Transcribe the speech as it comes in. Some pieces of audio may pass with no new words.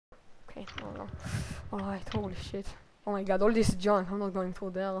Okay, no. Alright, holy shit. Oh my god, all this junk, I'm not going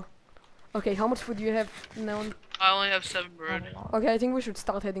through there. Okay, how much food do you have now? I only have 7 bread. Okay, I think we should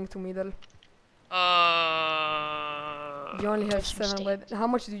start heading to middle. You only have 7 bread. How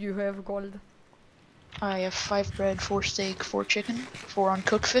much do you have gold? I have 5 bread, 4 steak, 4 chicken, 4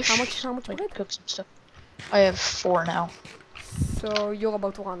 uncooked fish. How much like bread? Cook some stuff. I have 4 now. So you're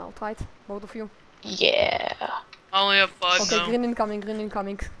about to run out, right? Both of you? Yeah. I only have 5 okay, now. green incoming.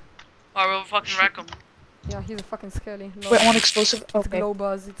 Alright, we'll fucking wreck him. Yeah, he's a fucking skelly. Wait, one explosive? It's Okay. glow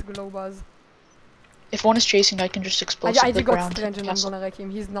buzz. If one is chasing, I can just explode I the got ground. strange and I'm gonna wreck him.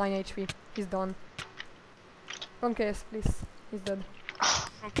 He's 9 HP. He's done. Don't KS, please. He's dead.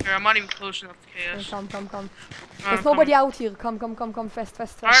 Okay, I'm not even close enough to KS. Come. Alright, There's nobody out here. Come, fast.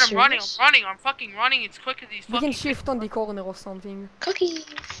 Alright, I'm Serious? running, I'm fucking running. It's quick as these We fucking can shift on the corner or something. Cookies!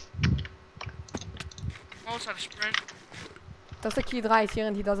 almost had a sprint. There's a kid right here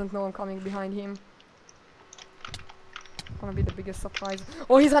and he doesn't know I'm coming behind him. Gonna be the biggest surprise.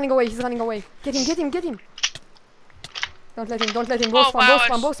 Oh, he's running away. Get him. Don't let him. Go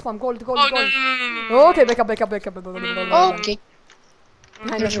spam. Gold. Oh, no. Okay, back up. Okay.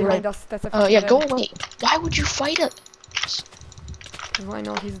 Behind us. That's a Yeah, go away. Why would you fight it? Why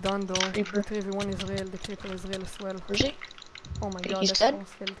not? He's done though. Creeper. The 3v1 is real. The creeper is real as well. Where is he? Oh my god, He's that's dead? so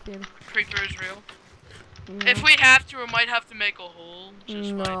skilled kid. Creeper is real. Yeah. If we have to, we might have to make a hole.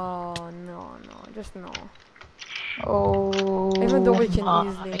 Just fine. No, just no. Oh. Even though we can my.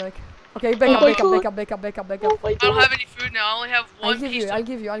 easily like. Okay, back up. Oh my I don't have any food now. I only have one piece. I'll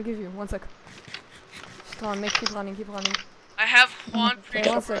give you. 1 sec. Just run, keep running. I have one Okay,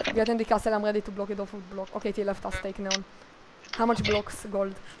 1 sec. Get in the castle. I'm ready to block it off with block. Okay, he left us. Take down. How much blocks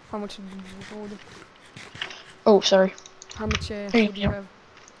gold? How much food? Oh, sorry. How much food do you have?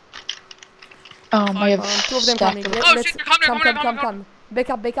 I have 2 of them coming. Oh shit, they're coming. Come.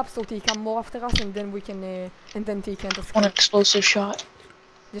 Back up so they come more after us and then we can and then they can't escape. one explosive shot.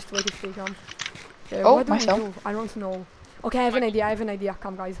 Just wait if they come. Oh, what do we myself. do? I don't know. Okay, I have an idea.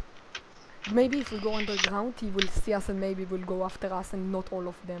 Come guys. Maybe if we go underground he will see us and maybe will go after us and not all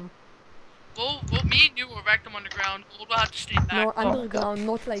of them. Well, me and you will wreck them underground. Gold will have to stay back. No, underground,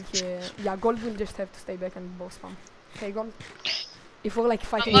 not like yeah, Gold will just have to stay back and bow spam. Okay, Gold? If we're like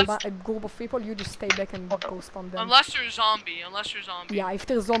fighting a group of people, you just stay back and go spam them. Unless you're a zombie. Yeah, if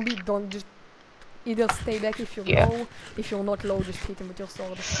they're zombie, don't just either stay back if you're low. If you're not low, just hit him with your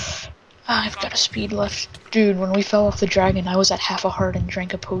sword. I've got a speed left. Dude, when we fell off the dragon, I was at half a heart and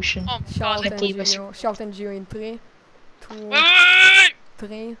drank a potion. Oh, Shout God, and Geo in 3, 2, wait!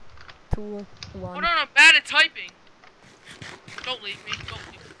 3, 2, 1. Hold on, I'm bad at typing. Don't leave me.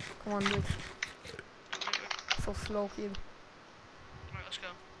 Come on, dude. So slow, kid. Alright, let's go.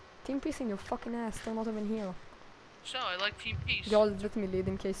 Team peace in your fucking ass. They're not even here. So, I like Team Peace. Y'all let me lead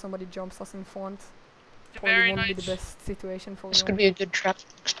in case somebody jumps us in front. It's Probably very won't nice. be the best situation for This you. could be a good trap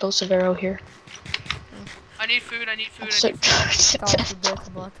explosive arrow here. I need food. Start to death,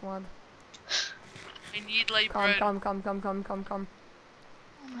 but what? I need light bread. Come. Oh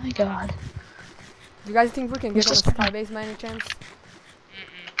my god. Do you guys think we can get on a skybase by any chance?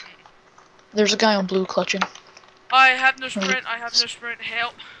 There's a guy on blue clutching. I have no sprint.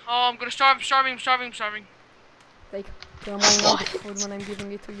 Help. Oh, I'm gonna starve. I'm starving. Like, I'm running out of food when I'm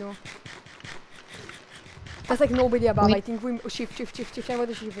giving it to you. There's like nobody above. I think we shift. I'm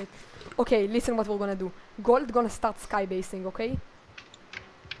gonna shift it. Okay, listen what we're gonna do. Gold gonna start skybasing, okay?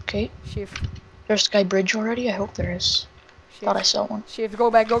 Okay. Shift. There's Sky Bridge already? I hope there is. Shift. Thought I saw one. Shift, go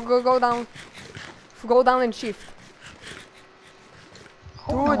back, go down. Go down and shift.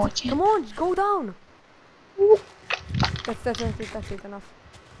 Oh, Dude, no, I can't. come on, go down. That's it, enough.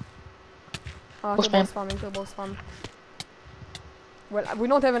 Turbo spam. Well, we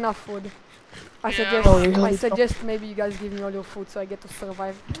don't have enough food. I suggest maybe you guys give me all your food so I get to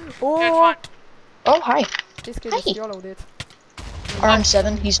survive. Oh! Oh, hi. This kid just YOLO'd it.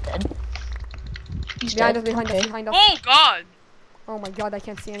 RM7, he's dead. He's behind dead. us, behind us. Oh God! Oh my god, I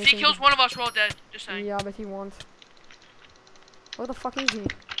can't see If anything. he kills one of us, we're all dead. Just saying. Yeah, but he won't. Where the fuck is he?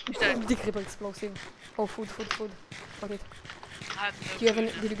 He's dead. The creeper explosive. Oh, food. Fuck it. I have no Do you have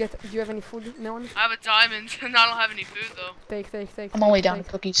food. any? Do you have any food, Neon? I have a diamond, and I don't have any food though. Take. I'm only down to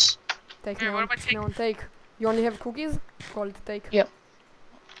cookies. Take, Here, what Neon. am I taking? Neon, take. You only have cookies? Gold, take. Yep.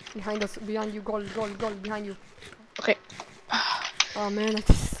 Behind us, behind you, gold, behind you. Okay. Oh man, it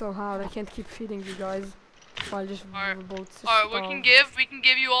is so hard. I can't keep feeding you guys. I'll just Alright, both. we can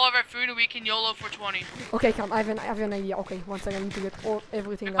give you all of our food, and we can YOLO for 20. Okay, come. I have an idea. Okay, one second. I need to get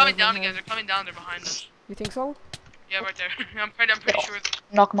everything. They're coming down again. They're coming down. They're behind us. You think so? Yeah, right there. I'm pretty sure.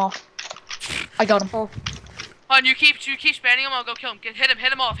 Knock him off. I got him. Oh. On, you keep spamming him. I'll go kill him. Hit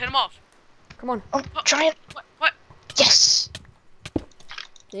him off. Come on. Oh, giant. What? Yes.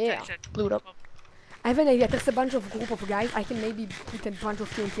 Yeah. Blew it up. I have an idea. There's a bunch of group of guys. I can maybe put a bunch of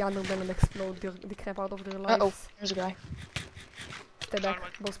TNT under them and explode the crap out of their lives. Uh-oh, there's a guy. Stay back.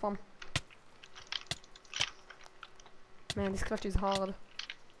 Go spam. Man, this clutch is hard.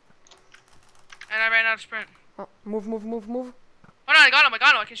 And I ran out of sprint. Oh, move. Hold on, I got him.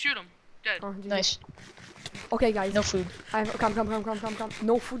 I can shoot him. Dead. Oh, GG. Nice. Okay, guys. No food. Come.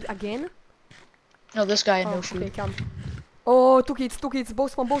 No food again? No, this guy had Oh, no food. okay, come. Oh, two kids. Both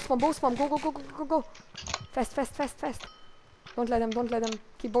spam. Go. Fast. Don't let them.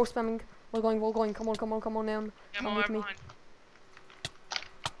 Keep both spamming. We're going. Come on, Neon. Yeah, Come I'm with right me. behind.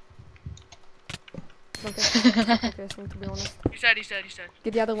 Okay, I think to be honest. He's dead.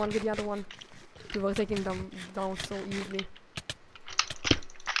 Get the other one. You were taking them down so easily.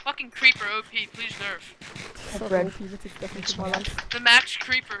 Fucking creeper OP, please nerf. So Red. OP, but it's definitely It's balanced. The max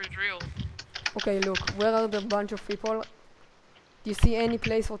creeper is real. Okay, look, where are the bunch of people? Do you see any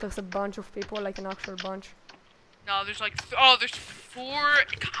place where there's a bunch of people, like an actual bunch? No, there's like, there's 4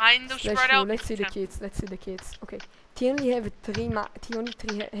 kind of spread out. Let's see the kids. Okay, T only have 3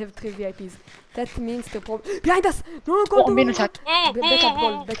 VIPs. That means the problem. Behind us! No, go! I'm being attacked.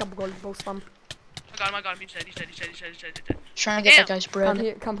 Backup gold, both spam. I got him. He's dead. Trying to get that guy's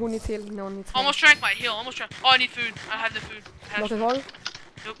bread. Come, who needs heal? No one needs heal. Almost drank my heal. Oh, I need food. I have the food. Not at all?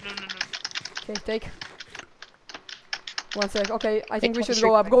 Nope, no. Okay, take. 1 sec. Okay, I think we should Take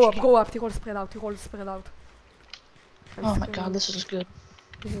go up. one Go up. They're all spread out. Oh my god, this is good.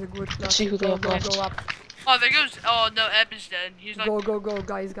 This is a good Let's see who they have left. Go up. Oh, there goes. Oh no, Eb is dead. He's like. Go,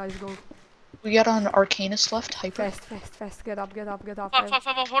 guys, go. We got an Arcanist left, Hyper. Fast. Get up. Fuck.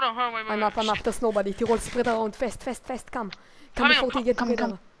 Hold on. Wait. I'm up. There's nobody. They're all spread around. Fast. Come Coming, before they get come.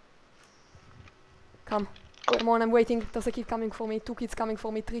 together. Come on, I'm waiting. There's a kid coming for me. 2 kids coming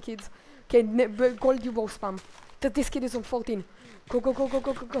for me. 3 kids. Okay, gold you both spam. This kid is on 14. Go. Kill.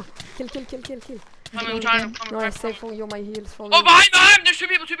 I'm trying. No, I save for you my heals for you. Oh, behind! There's 2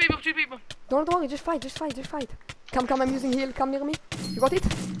 people. Don't worry, just fight. Come, I'm using heal. Come near me. You got it?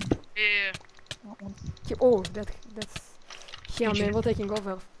 Yeah. Oh, that's... Yeah, man, we're taking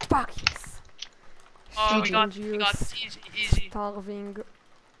over. Fuck, yes. Oh, we got this easy. Starving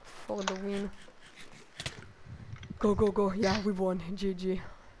for the win. Go. Yeah, we won. GG.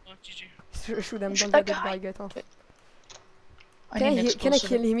 Oh, GG. Shoot them, Shoot don't let that that guy. guy get off. I need an Can I explosive.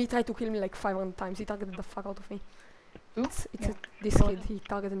 kill him? He tried to kill me like 500 times. He targeted the fuck out of me. Oops. This kid, he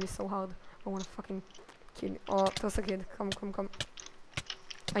targeted me so hard. I wanna fucking kill him. Oh, there's a kid. Come.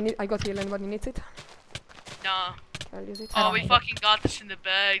 I got heal. Anybody needs it? Nah. I'll use it. Oh, we fucking got this in the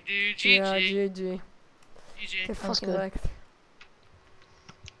bag, dude. GG. Yeah, GG. Get That's fucking good. wrecked.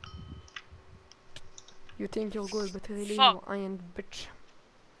 You think you're good, but really Fuck. you ain't, bitch.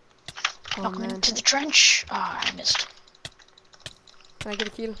 Oh Knock him man. into the trench. Ah, I missed. Can I get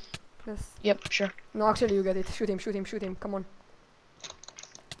a kill? Please. Yep, sure. No, actually you get it. Shoot him. Come on.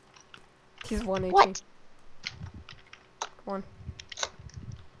 He's 1 HP. What? Come on.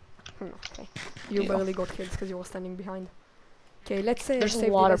 Okay. You Deal. barely got kills because you were standing behind. Okay, let's say There's a save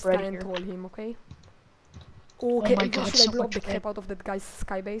the lot of last bread guy and here. troll him, okay? Oh Okay, my god, should I so blow much the crap bread. out of that guy's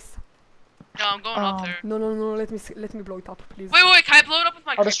sky base? No, I'm going up there. No, let me blow it up, please. Wait, can I blow it up with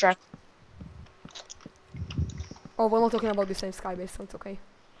my I'll creeper? distract. Oh, we're not talking about the same sky base, so it's okay.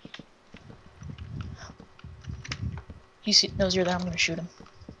 He knows you're there, I'm gonna shoot him.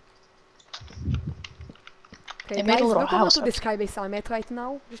 Okay, They made a guys, little look over house to the up. sky base I'm at right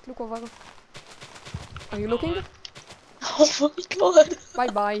now. Just look over. Are you looking? Oh my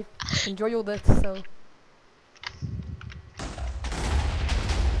god. Bye. Enjoy your death, so.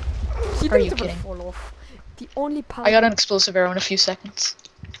 He Are you didn't even kidding? fall off. The only part. I got an explosive arrow in a few seconds.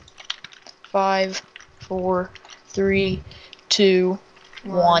 5, 4, 3, 2,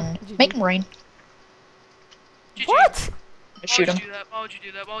 1. GG. Make him rain. GG. What? Shoot him. Why would you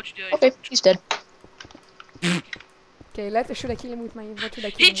do that? Okay, he's dead. Okay, should I kill him with my? What should I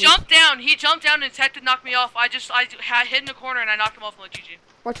kill He him jumped down and detected knocked me off. I hid in the corner and I knocked him off like GG. with?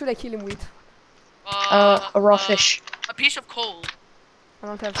 What should I kill him with? A raw fish. A piece of coal. I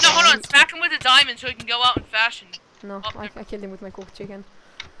don't have. No, hold on. Smack him with a diamond so he can go out in fashion. No, Oh, I killed him with my cooked chicken.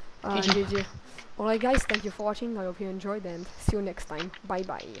 GG. GG. Alright guys, thank you for watching. I hope you enjoyed and see you next time. Bye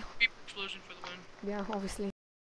bye. Creeper explosion for the win. Yeah, obviously.